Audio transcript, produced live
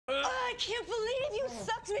I can't believe you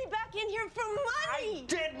sucked me back in here for money! I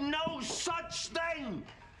did no such thing!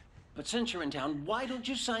 But since you're in town, why don't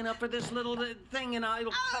you sign up for this little thing and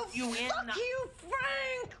I'll cut you in? Fuck you,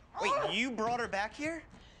 Frank! Wait, you brought her back here?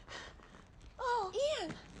 Oh,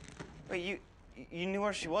 Ian. Wait, you knew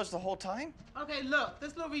where she was the whole time? Okay, look,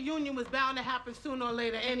 this little reunion was bound to happen sooner or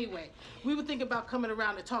later anyway. We were thinking about coming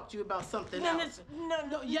around to talk to you about something else.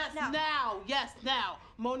 No, yes, now.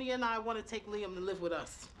 Moni and I want to take Liam to live with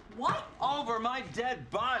us. What? Over my dead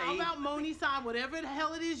body. How about Moni sign whatever the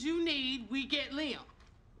hell it is you need, we get Liam.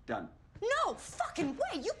 Done. No fucking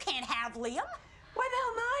way, you can't have Liam. Why the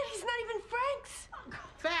hell not? He's not even Frank's.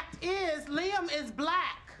 Fact is, Liam is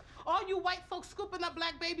black. All you white folks scooping up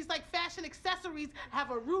black babies like fashion accessories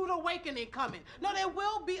have a rude awakening coming. No, there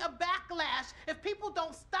will be a backlash if people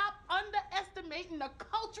don't stop underestimating the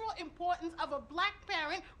cultural importance of a black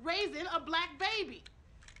parent raising a black baby.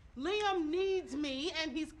 Liam needs me,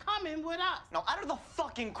 and he's coming with us. No, out of the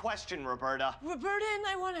fucking question, Roberta. Roberta and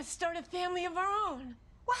I want to start a family of our own.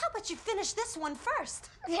 Well, how about you finish this one first?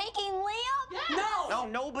 Taking Liam? Yes. No,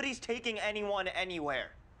 nobody's taking anyone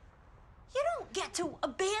anywhere. You don't get to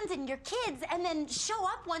abandon your kids and then show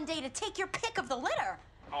up one day to take your pick of the litter.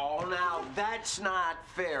 Oh, now, that's not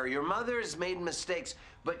fair. Your mother's made mistakes,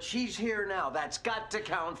 but she's here now. That's got to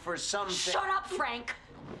count for something. Shut up, Frank.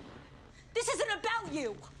 This isn't about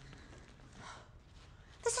you.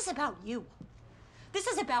 This is about you. This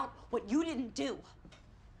is about what you didn't do.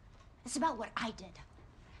 It's about what I did.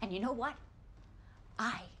 And you know what?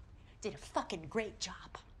 I did a fucking great job.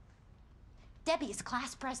 Debbie is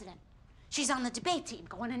class president. She's on the debate team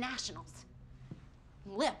going to nationals.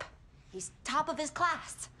 Lip, he's top of his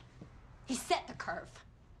class. He set the curve.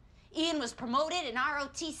 Ian was promoted in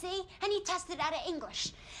ROTC, and he tested out of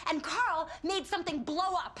English. And Carl made something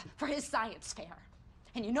blow up for his science fair.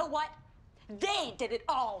 And you know what? They did it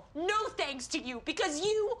all, no thanks to you, because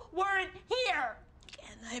you weren't here.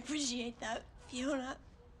 And I appreciate that, Fiona,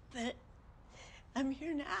 but I'm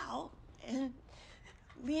here now, and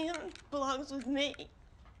Liam belongs with me.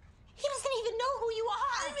 He doesn't even know who you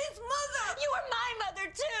are. I'm his mother! You are my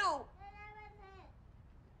mother, too.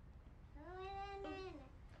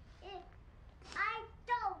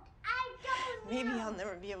 Maybe I'll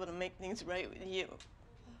never be able to make things right with you.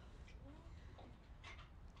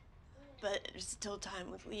 But there's still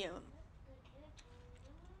time with Liam.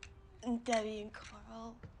 And Debbie and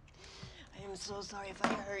Carl. I am so sorry if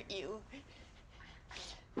I hurt you.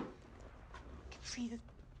 Please,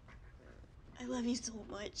 I love you so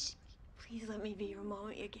much. Please let me be your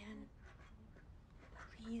mommy again.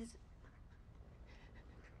 Please.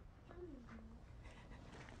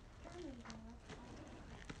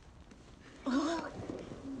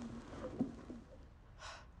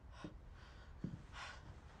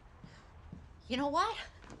 You know what?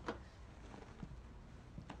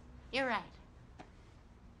 You're right.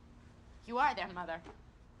 You are their mother.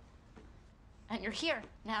 And you're here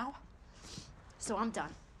now. So I'm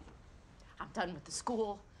done. I'm done with the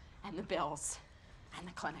school and the bills and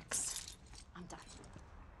the clinics. I'm done.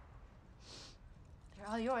 They're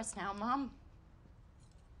all yours now, Mom.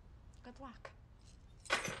 Good luck.